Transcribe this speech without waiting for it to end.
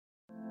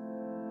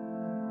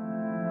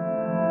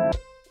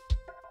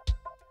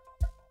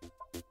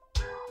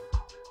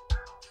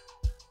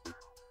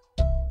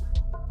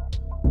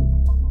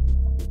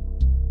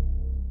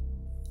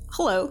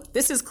Hello,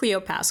 this is Cleo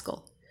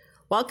Paskal.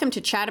 Welcome to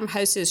Chatham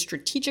House's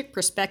Strategic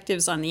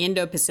Perspectives on the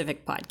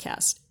Indo-Pacific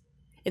podcast.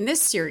 In this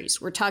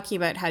series, we're talking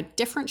about how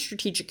different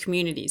strategic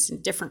communities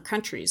in different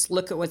countries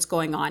look at what's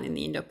going on in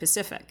the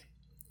Indo-Pacific.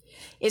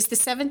 It's the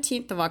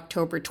 17th of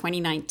October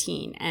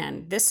 2019,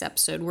 and this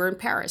episode we're in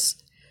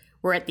Paris.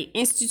 We're at the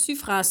Institute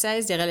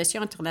Francais des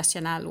Relations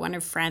Internationales, one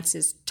of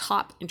France's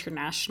top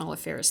international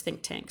affairs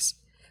think tanks.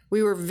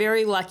 We were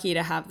very lucky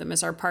to have them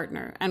as our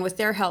partner, and with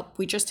their help,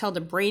 we just held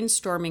a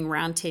brainstorming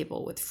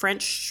roundtable with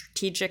French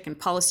strategic and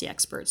policy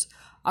experts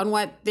on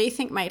what they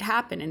think might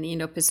happen in the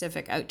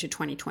Indo-Pacific out to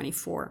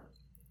 2024.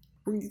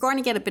 We're going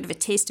to get a bit of a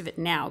taste of it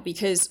now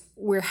because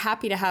we're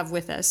happy to have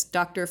with us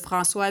Dr.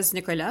 Francoise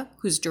Nicolas,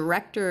 who's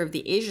director of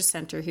the Asia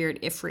Center here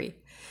at IFRI.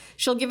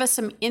 She'll give us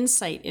some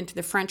insight into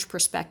the French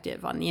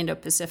perspective on the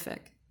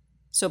Indo-Pacific.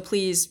 So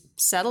please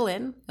settle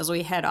in as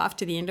we head off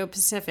to the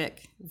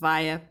Indo-Pacific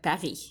via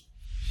Paris.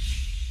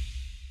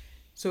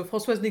 So,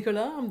 Francoise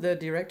Nicolas, I'm the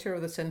director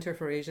of the Center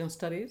for Asian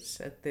Studies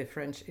at the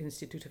French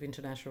Institute of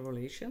International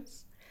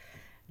Relations.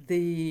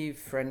 The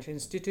French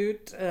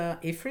Institute,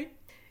 IFRI,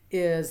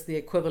 is the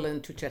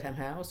equivalent to Chatham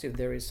House, if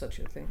there is such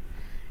a thing.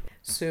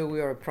 So we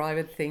are a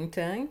private think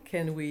tank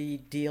and we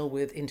deal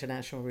with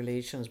international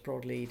relations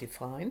broadly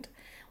defined,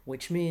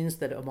 which means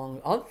that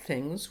among other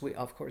things, we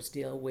of course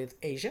deal with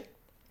Asia.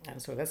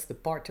 And so that's the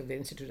part of the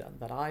institute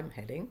that I'm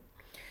heading.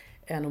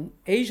 And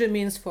Asia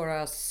means for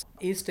us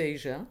East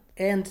Asia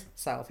and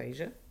South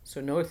Asia. So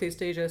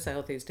Northeast Asia,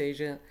 Southeast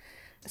Asia,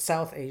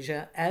 South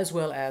Asia, as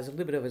well as a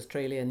little bit of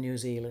Australia and New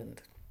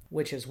Zealand,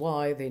 which is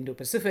why the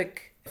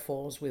Indo-Pacific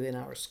falls within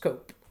our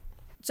scope.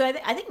 So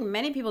I think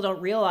many people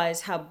don't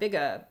realize how big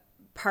a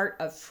part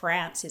of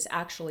France is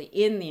actually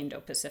in the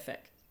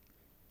Indo-Pacific.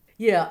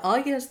 Yeah,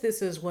 I guess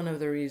this is one of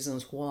the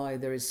reasons why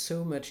there is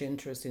so much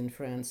interest in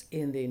France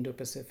in the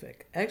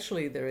Indo-Pacific.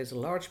 Actually, there is a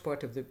large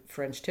part of the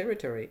French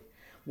territory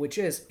which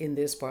is in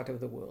this part of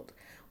the world.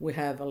 We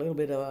have a little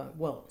bit of,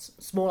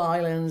 small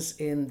islands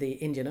in the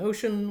Indian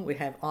Ocean. We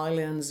have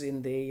islands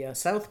in the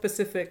South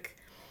Pacific.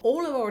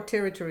 All of our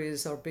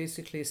territories are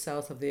basically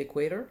south of the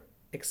equator,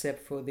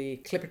 except for the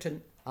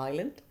Clipperton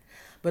Island.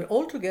 But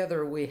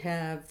altogether, we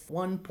have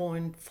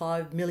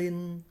 1.5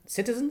 million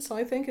citizens,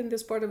 I think, in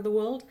this part of the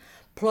world.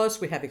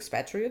 Plus, we have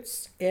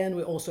expatriates, and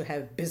we also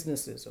have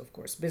businesses, of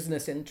course,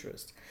 business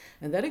interest.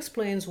 And that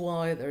explains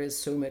why there is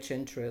so much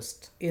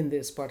interest in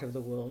this part of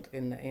the world,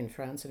 in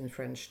France and in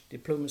French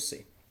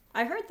diplomacy.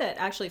 I heard that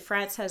actually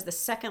France has the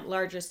second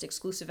largest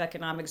exclusive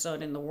economic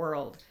zone in the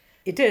world.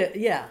 It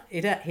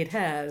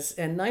has.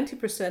 And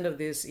 90% of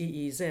this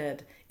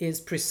EEZ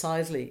is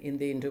precisely in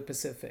the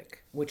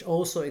Indo-Pacific, which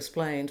also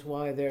explains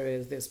why there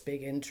is this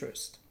big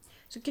interest.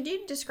 So could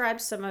you describe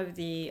some of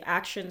the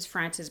actions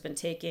France has been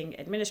taking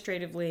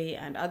administratively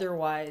and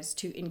otherwise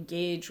to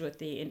engage with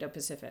the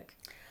Indo-Pacific?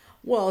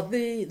 Well,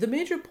 the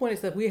major point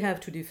is that we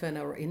have to defend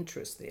our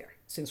interests there.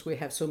 Since we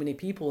have so many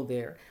people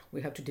there,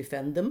 we have to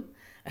defend them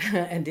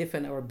and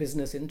defend our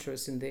business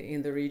interests in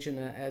the region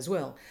as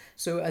well.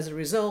 So as a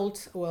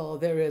result,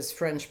 there is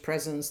French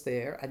presence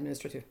there,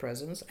 administrative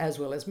presence, as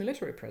well as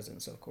military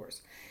presence, of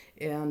course.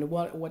 And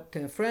what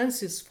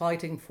France is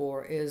fighting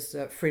for is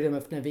freedom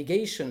of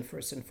navigation,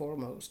 first and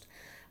foremost.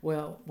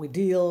 Well, we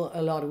deal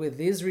a lot with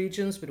these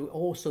regions, but we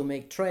also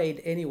make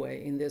trade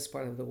anyway in this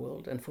part of the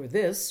world. And for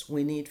this,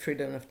 we need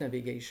freedom of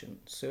navigation.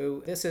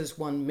 So this is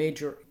one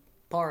major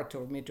part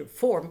or major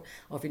form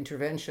of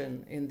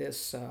intervention in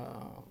this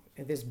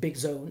big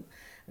zone.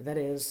 That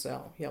is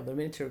the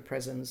military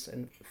presence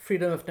and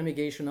freedom of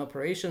navigation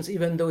operations,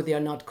 even though they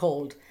are not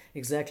called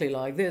exactly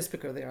like this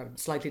because they are of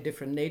slightly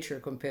different nature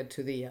compared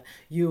to the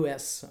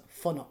U.S.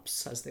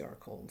 FONOPs, as they are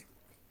called.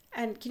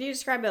 And can you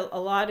describe a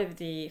lot of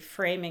the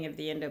framing of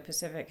the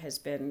Indo-Pacific has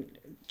been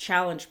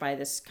challenged by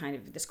this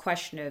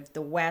question of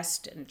the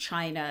West and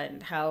China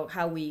and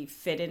how we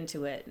fit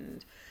into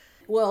it?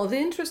 Well, the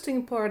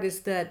interesting part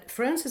is that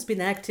France has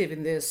been active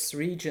in this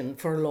region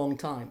for a long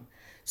time.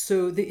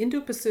 So the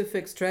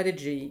Indo-Pacific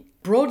strategy,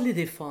 broadly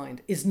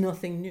defined, is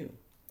nothing new.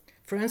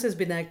 France has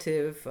been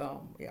active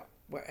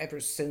ever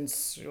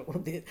since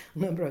the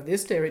number of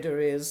this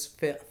territory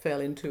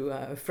fell into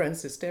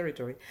France's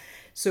territory.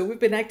 So we've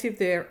been active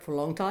there for a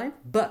long time,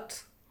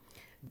 but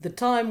the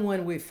time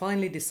when we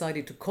finally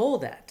decided to call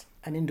that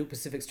an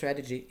Indo-Pacific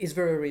strategy is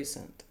very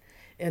recent.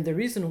 And the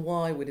reason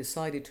why we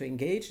decided to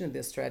engage in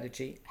this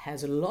strategy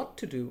has a lot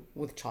to do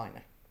with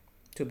China.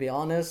 To be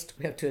honest,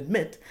 we have to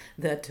admit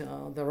that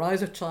the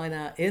rise of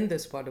China in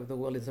this part of the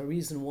world is the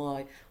reason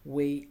why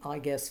we,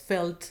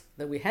 felt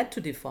that we had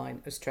to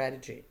define a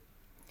strategy.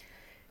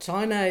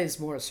 China is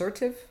more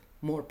assertive,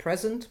 more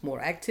present, more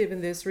active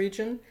in this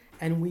region,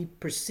 and we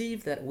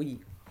perceive that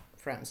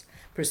France,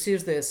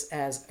 perceives this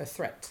as a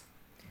threat.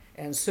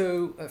 And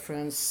so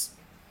France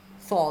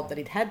thought that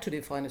it had to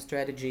define a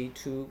strategy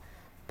to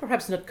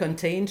perhaps not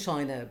contain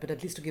China, but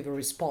at least to give a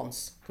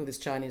response to this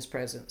Chinese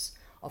presence.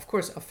 Of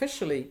course,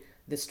 officially,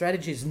 the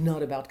strategy is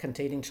not about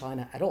containing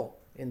China at all.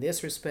 In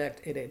this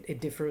respect, it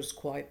differs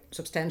quite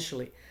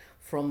substantially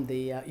from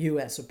the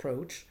US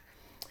approach.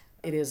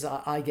 It is,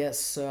 I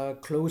guess,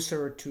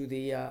 closer to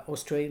the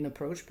Australian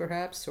approach,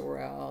 perhaps,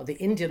 or the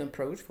Indian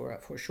approach,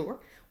 for sure,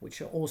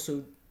 which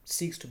also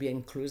seeks to be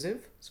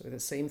inclusive. So the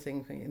same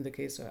thing in the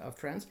case of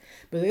France.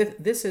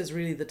 But this is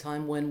really the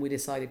time when we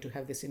decided to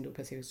have this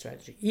Indo-Pacific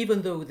strategy,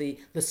 even though the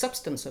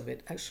substance of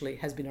it actually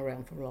has been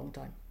around for a long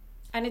time.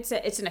 And it's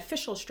an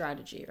official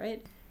strategy,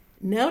 right?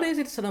 Nowadays,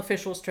 it's an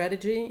official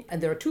strategy,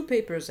 and there are two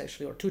papers,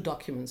 actually, or two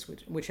documents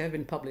which have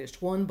been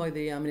published. One by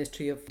the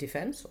Ministry of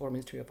Defense, or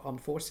Ministry of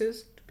Armed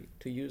Forces,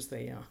 to use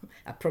the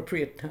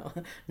appropriate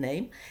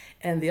name,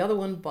 and the other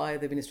one by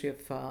the Ministry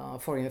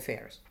of Foreign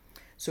Affairs.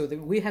 So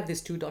we have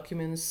these two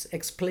documents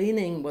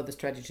explaining what the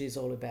strategy is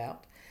all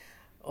about.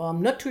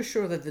 I'm not too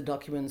sure that the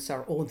documents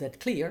are all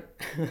that clear.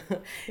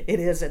 It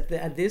is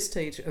at this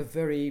stage a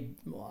very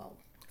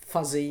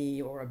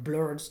fuzzy or a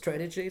blurred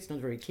strategy. It's not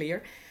very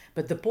clear.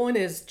 But the point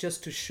is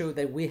just to show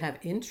that we have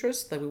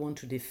interests that we want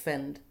to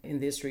defend in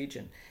this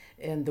region.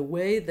 And the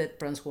way that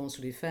France wants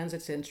to defend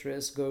its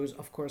interests goes,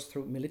 of course,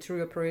 through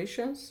military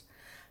operations,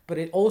 but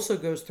it also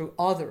goes through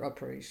other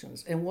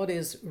operations. And what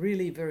is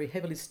really very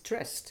heavily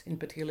stressed, in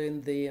particular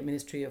in the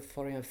Ministry of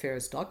Foreign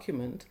Affairs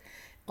document,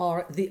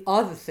 are the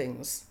other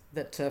things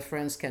that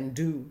France can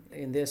do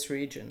in this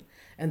region.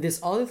 And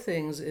these other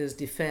things is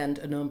defend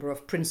a number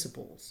of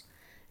principles.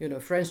 You know,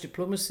 French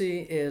diplomacy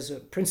is a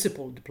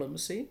principled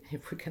diplomacy,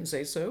 if we can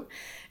say so.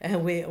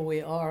 And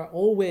we are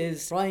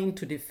always trying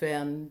to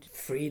defend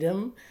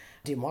freedom,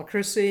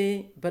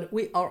 democracy, but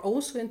we are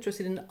also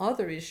interested in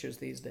other issues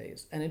these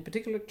days, and in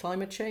particular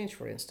climate change,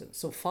 for instance.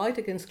 So fight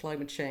against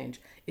climate change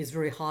is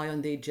very high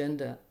on the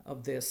agenda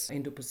of this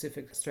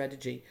Indo-Pacific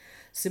strategy.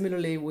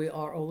 Similarly, we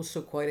are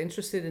also quite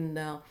interested in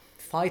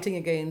fighting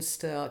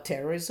against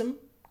terrorism,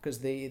 because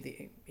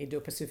the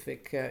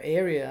Indo-Pacific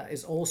area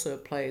is also a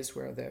place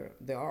where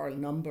there are a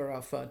number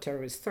of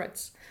terrorist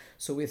threats.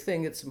 So we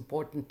think it's an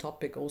important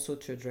topic also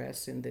to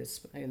address in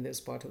this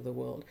part of the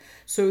world.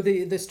 So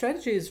the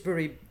strategy is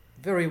very,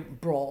 very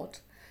broad,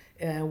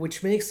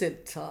 which makes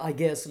it, I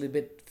guess, a little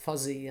bit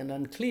fuzzy and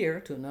unclear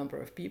to a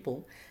number of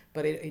people,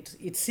 but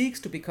it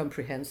seeks to be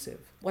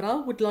comprehensive. What I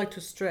would like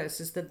to stress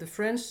is that the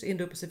French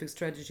Indo-Pacific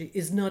strategy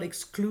is not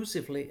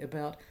exclusively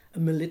about a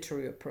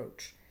military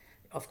approach.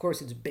 Of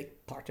course, it's a big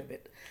part of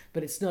it,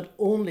 but it's not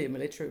only a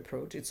military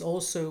approach, it's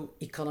also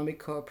economic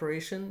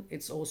cooperation,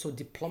 it's also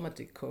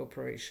diplomatic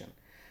cooperation.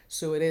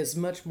 So it is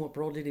much more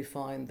broadly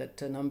defined than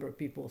a number of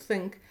people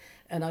think.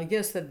 And I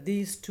guess that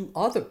these two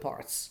other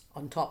parts,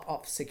 on top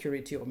of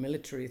security or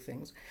military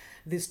things,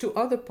 these two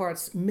other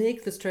parts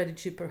make the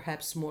strategy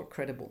perhaps more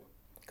credible.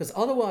 Because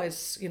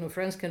otherwise,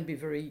 France can be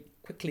very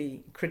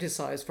quickly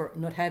criticized for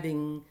not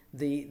having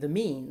the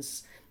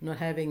means, not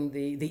having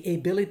the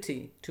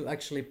ability to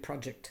actually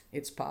project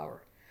its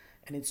power.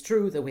 And it's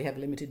true that we have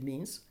limited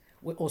means.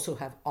 We also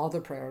have other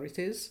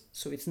priorities,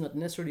 so it's not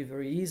necessarily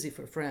very easy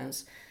for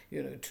France,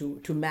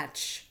 to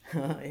match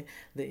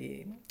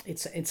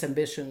its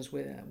ambitions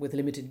with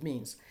limited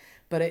means.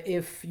 But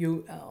if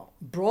you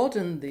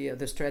broaden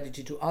the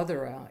strategy to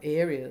other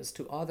areas,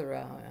 to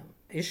other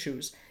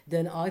issues,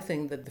 then I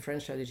think that the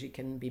French strategy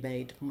can be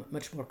made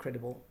much more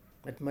credible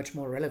and much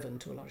more relevant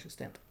to a large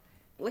extent.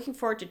 Looking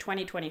forward to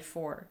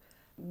 2024,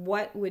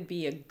 what would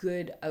be a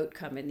good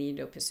outcome in the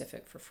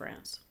Indo-Pacific for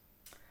France?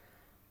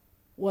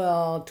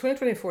 Well,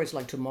 2024 is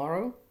like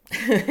tomorrow.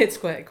 It's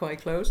quite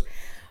close.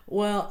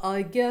 Well,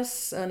 I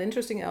guess an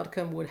interesting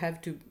outcome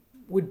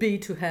would be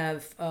to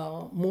have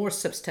more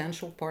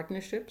substantial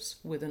partnerships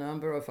with a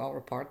number of our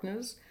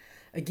partners.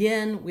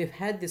 Again, we've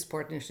had these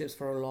partnerships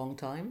for a long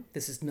time.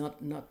 This is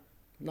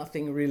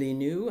nothing really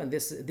new, and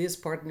these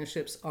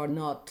partnerships are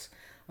not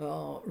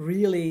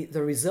really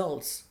the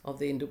results of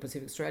the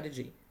Indo-Pacific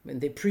strategy. I mean,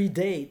 they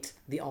predate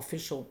the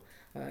official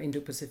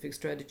Indo-Pacific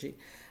strategy.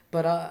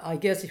 But I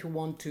guess if you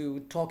want to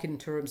talk in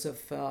terms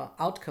of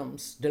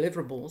outcomes,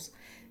 deliverables,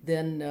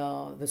 then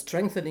the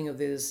strengthening of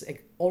this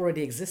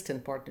already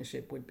existent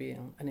partnership would be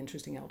an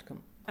interesting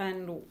outcome.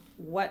 And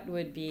what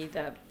would be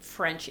the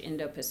French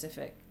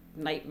Indo-Pacific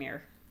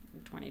nightmare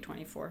in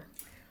 2024?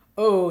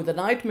 Oh, the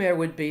nightmare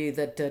would be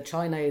that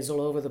China is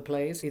all over the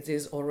place. It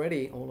is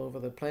already all over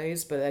the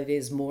place, but it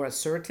is more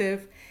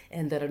assertive,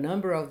 and that a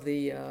number of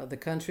the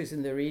countries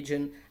in the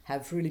region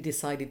have really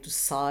decided to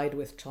side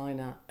with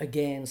China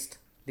against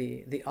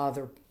the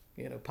other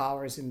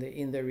powers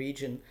in the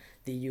region,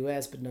 the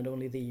US, but not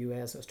only the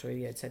US,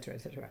 Australia, etc.,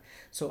 etc.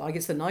 So I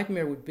guess the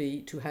nightmare would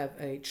be to have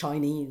a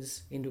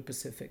Chinese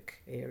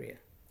Indo-Pacific area.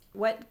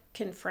 What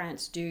can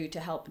France do to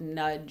help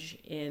nudge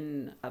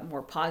in a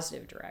more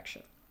positive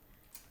direction?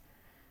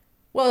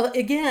 Well,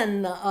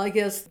 again, I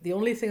guess the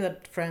only thing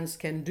that France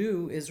can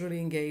do is really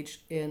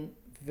engage in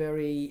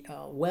very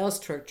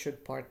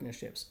well-structured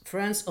partnerships.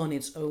 France on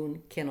its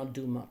own cannot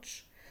do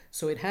much.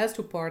 So it has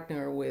to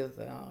partner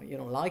with,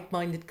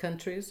 like-minded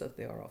countries, as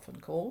they are often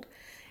called.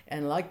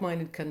 And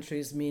like-minded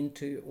countries mean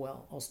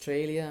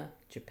Australia,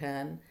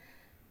 Japan,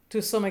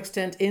 to some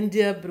extent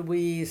India, but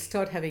we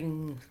start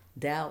having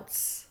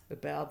doubts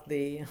about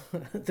the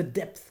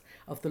depth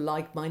of the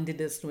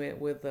like-mindedness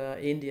with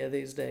India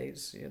these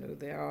days.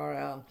 There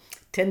are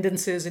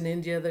tendencies in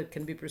India that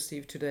can be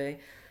perceived today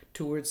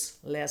towards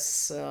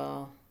less,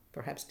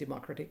 perhaps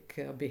democratic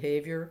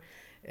behavior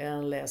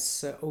and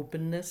less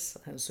openness.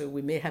 And so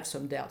we may have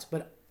some doubts.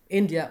 But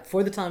India,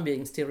 for the time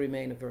being, still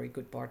remain a very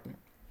good partner.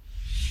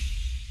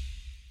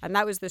 And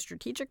that was the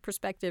strategic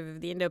perspective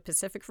of the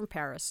Indo-Pacific from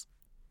Paris.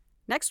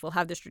 Next, we'll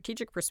have the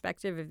strategic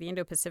perspective of the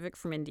Indo-Pacific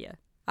from India.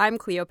 I'm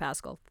Cleo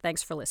Paskal.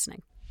 Thanks for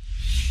listening.